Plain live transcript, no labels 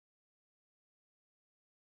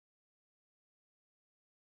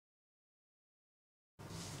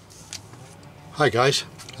Hi guys,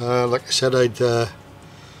 like I said, I'd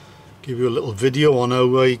give you a little video on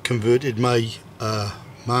how I converted my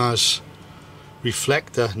Mars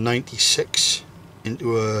reflector 96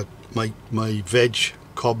 into my veg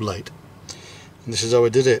cob light. And this is how I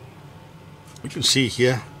did it. You can see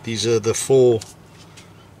here, these are the 4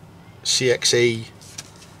 CXA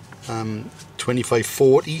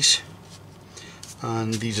 2540s,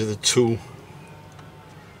 and these are the 2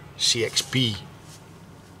 CXB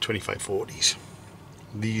 2540s.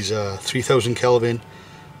 These are 3000 Kelvin,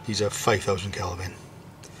 these are 5000 Kelvin,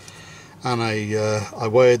 and I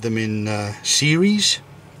wired them in series.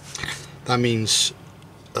 That means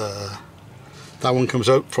that one comes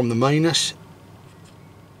out from the minus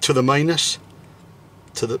to the minus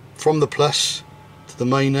from the plus to the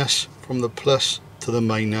minus, from the plus to the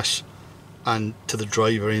minus, and to the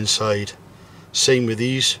driver inside. Same with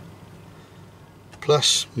these,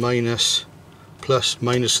 plus minus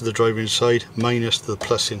to the driver inside, minus to the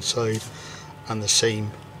plus inside, and the same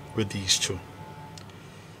with these two.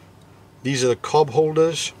 These are the cob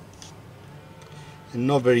holders. They're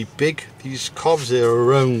not very big, these cobs. They're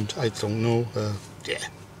around, I don't know,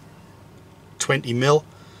 20 mil,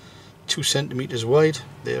 2 centimeters wide.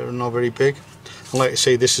 They're not very big, and like I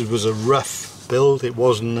say, this was a rough build. It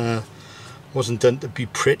wasn't done to be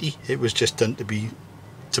pretty, it was just done to be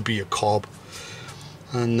a cob.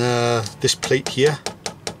 And this plate here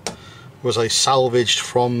was I salvaged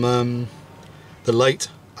from the light.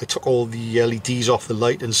 I took all the LEDs off the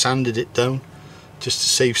light and sanded it down just to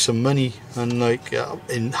save some money, and like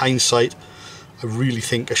in hindsight I really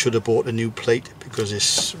think I should have bought a new plate, because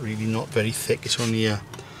it's really not very thick. It's only I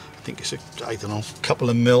think it's I don't know, a couple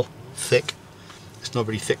of mil thick. It's not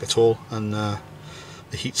very thick at all, and the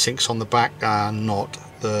heat sinks on the back are not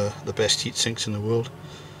the best heat sinks in the world.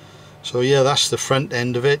 So yeah, that's the front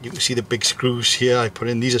end of it. You can see the big screws here I put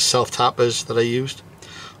in. These are self tappers that I used.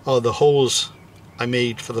 Oh, the holes I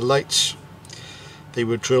made for the lights, they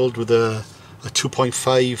were drilled with a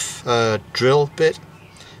 2.5 drill bit,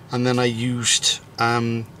 and then I used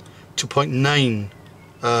 2.9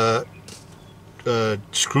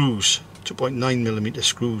 screws, 2.9 millimeter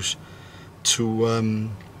screws to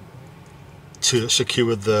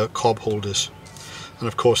secure the cob holders. And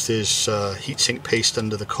of course there's heatsink paste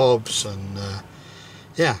under the cobs, and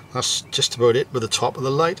yeah, that's just about it with the top of the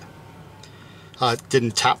light. I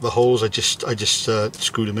didn't tap the holes, I just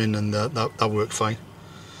screwed them in, and that worked fine.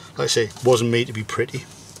 Like I say, it wasn't made to be pretty.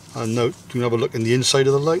 And now you can have a look in the inside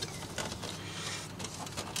of the light.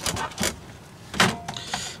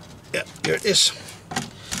 Yeah, here it is.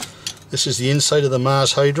 This is the inside of the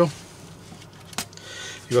Mars Hydro.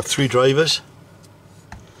 You have 3 drivers,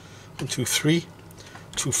 1, 2, 3.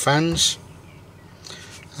 2 fans,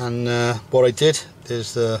 and what I did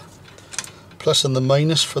is the plus and the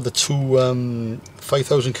minus for the 2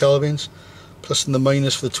 5000 kelvins, plus and the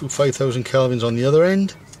minus for the 2 5000 kelvins on the other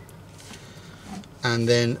end, and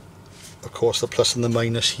then of course the plus and the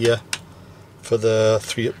minus here for the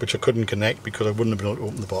 3, which I couldn't connect because I wouldn't have been able to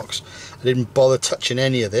open the box. I didn't bother touching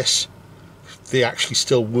any of this. They actually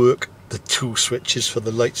still work, the 2 switches for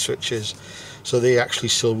the light switches. So they actually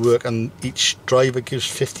still work, and each driver gives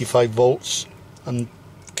 55 volts, and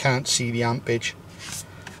can't see the ampage.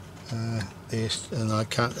 And I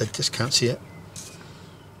just can't see it.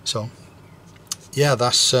 So yeah,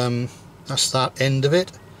 that's that end of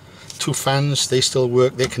it. 2 fans, they still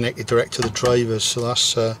work. They're connected direct to the drivers, so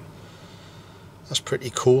that's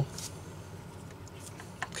pretty cool.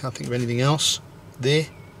 Can't think of anything else there.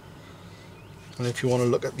 And if you want to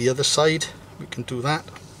look at the other side, we can do that,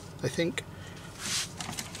 I think.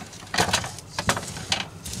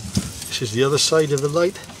 This is the other side of the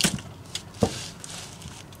light.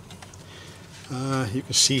 You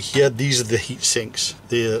can see here, these are the heat sinks.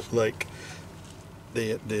 They're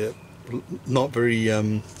not very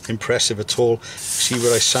impressive at all. See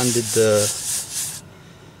where I sanded the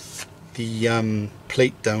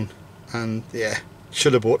plate down, and yeah,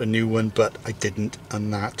 should have bought a new one, but I didn't,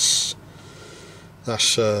 and that's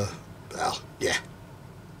well, yeah,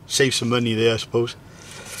 save some money there, I suppose.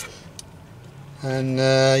 And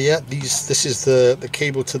yeah, this is the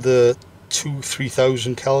cable to the 2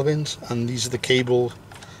 3000 kelvins, and these are the cable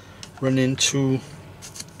running to,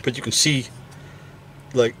 but you can see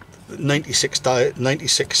like 96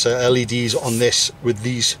 LEDs on this with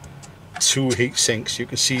these 2 heat sinks. You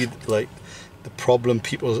can see like the problem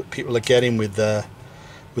people are getting with the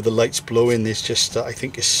lights blowing. There's just I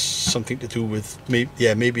think it's something to do with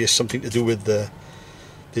maybe it's something to do with they're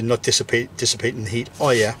not dissipating the heat. Oh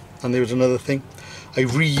yeah, and there was another thing. I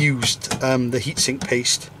reused the heatsink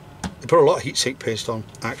paste. I put a lot of heatsink paste on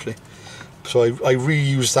actually, so I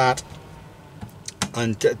reused that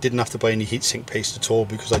and didn't have to buy any heatsink paste at all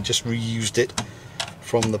because I just reused it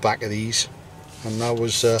from the back of these, and that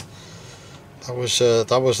was that.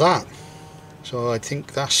 So I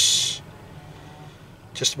think that's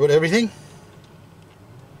just about everything.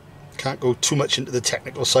 Can't go too much into the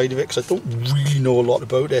technical side of it because I don't really know a lot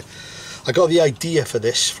about it. I got the idea for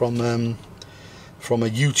this from a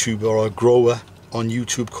YouTuber or a grower on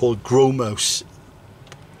YouTube called growmau5.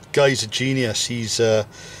 Guy's a genius. He's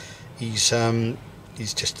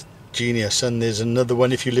just genius. And there's another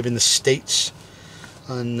one if you live in the States,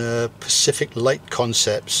 and Pacific Light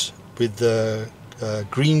Concepts with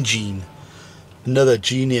Green Gene. Another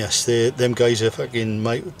genius. Them guys are fucking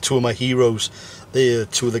two of my heroes. They're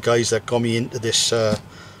two of the guys that got me into this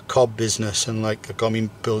cob business, and like got me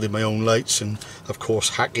building my own lights, and of course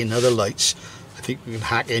hacking other lights. I think you can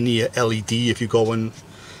hack any LED if you got one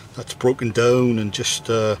that's broken down, and just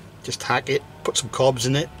hack it, put some cobs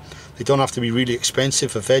in it. They don't have to be really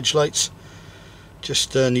expensive for veg lights,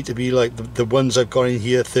 just need to be like the ones I've got in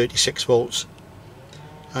here, 36 volts,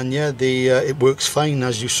 and yeah, it works fine,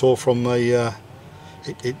 as you saw from my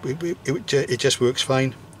it just works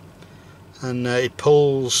fine, and it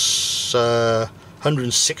pulls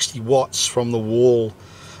 160 watts from the wall,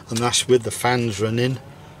 and that's with the fans running,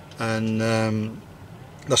 and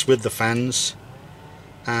that's with the fans.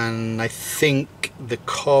 And I think the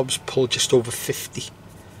cobs pull just over 50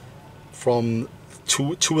 from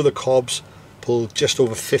two of the cobs pull just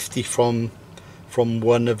over 50 from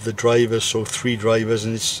one of the drivers, so 3 drivers,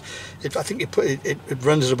 and I think it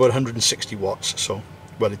runs at about 160 watts. So,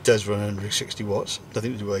 well, it does run 160 watts.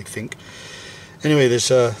 Nothing to do with, I think. Anyway, there's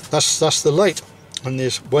that's the light, and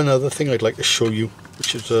there's one other thing I'd like to show you,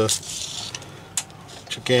 which is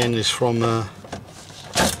which again is from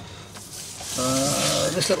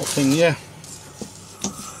this little thing here.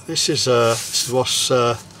 This is what's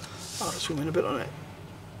I'll zoom in a bit on it.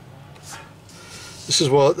 This is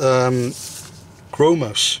what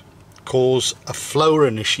growmau5 calls a flower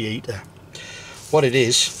initiator. What it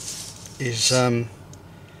is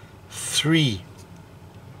 3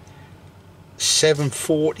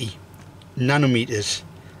 740 nanometers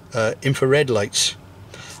infrared lights,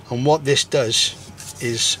 and what this does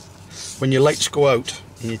is when your lights go out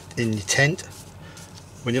in your tent,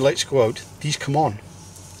 when your lights go out, these come on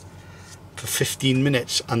for 15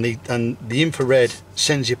 minutes, and the infrared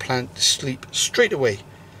sends your plant to sleep straight away.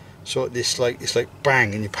 So it's like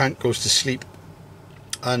bang, and your plant goes to sleep.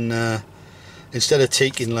 And instead of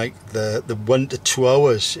taking like the 1 to 2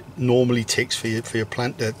 hours it normally takes for your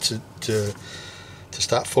plant to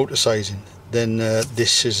start photosizing, then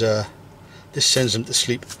this sends them to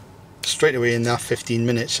sleep straight away in that 15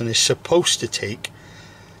 minutes, and it's supposed to take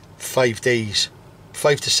 5 to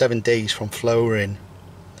 7 days from flowering.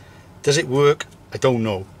 Does it work? I don't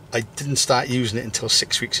know. I didn't start using it until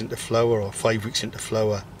 6 weeks into flower or 5 weeks into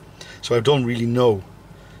flower, so I don't really know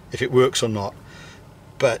if it works or not.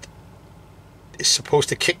 But it's supposed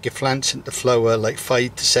to kick your plants into flower like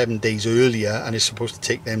 5 to 7 days earlier, and it's supposed to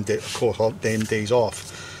take them, of course, all them days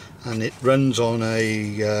off. And it runs on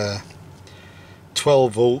a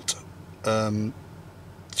 12 volt. 12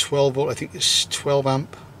 volt. I think it's 12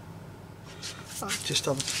 amp. I'll just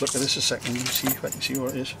have a look at this a second and see if I can see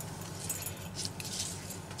what it is.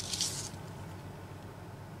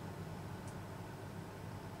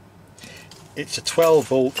 It's a 12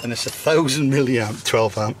 volt, and it's 1000 milliamp.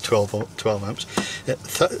 12 amps.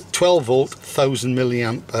 12 volt 1000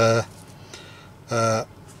 milliamp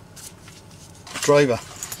driver,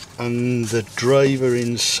 and the driver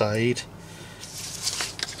inside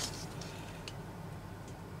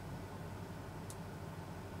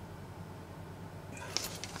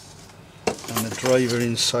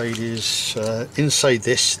is inside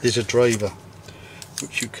this. There's a driver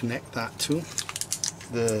which you connect that to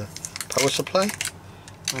the power supply,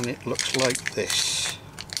 and it looks like this.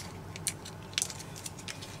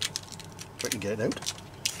 If I can get it out.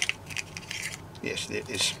 Yes, there it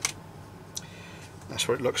is. That's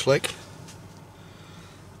what it looks like.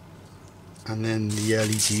 And then the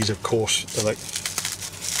LEDs, of course, they're like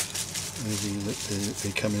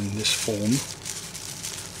they come in this form.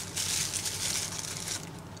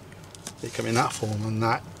 They come in that form, and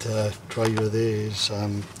that driver there is.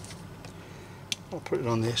 I'll put it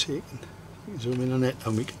on there so you can zoom in on it,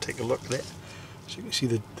 and we can take a look at it so you can see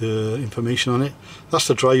the information on it. That's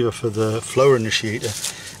the driver for the flower initiator.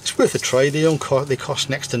 It's worth a try. They cost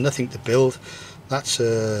next to nothing to build. That's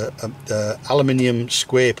a aluminium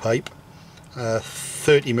square pipe,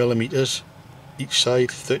 30 millimeters each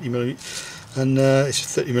side, 30 millimeters, and it's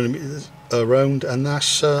 30 millimeters around, and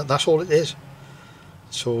that's all it is.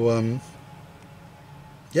 So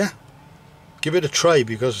yeah, give it a try,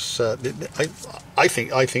 because I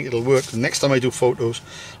think it'll work. The next time I do photos,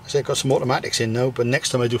 I say I've got some automatics in now, but next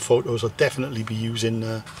time I do photos I'll definitely be using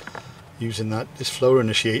this flower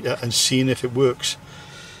initiator and seeing if it works.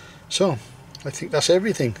 So I think that's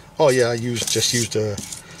everything. Oh yeah, I just used a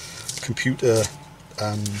computer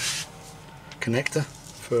connector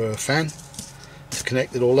for a fan to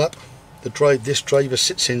connect it all up. This driver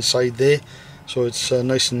sits inside there, so it's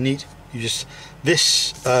nice and neat. You just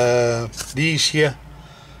these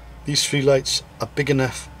three lights are big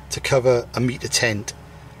enough to cover a meter tent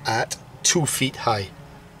at 2 feet high,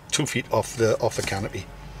 2 feet off the canopy.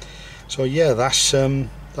 So yeah, that's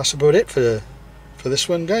about it for this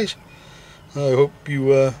one, guys. I hope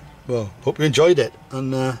you hope you enjoyed it,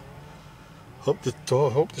 and hope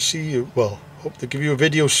to see you. Well, hope to give you a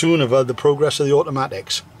video soon of the progress of the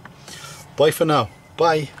automatics. Bye for now.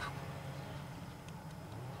 Bye.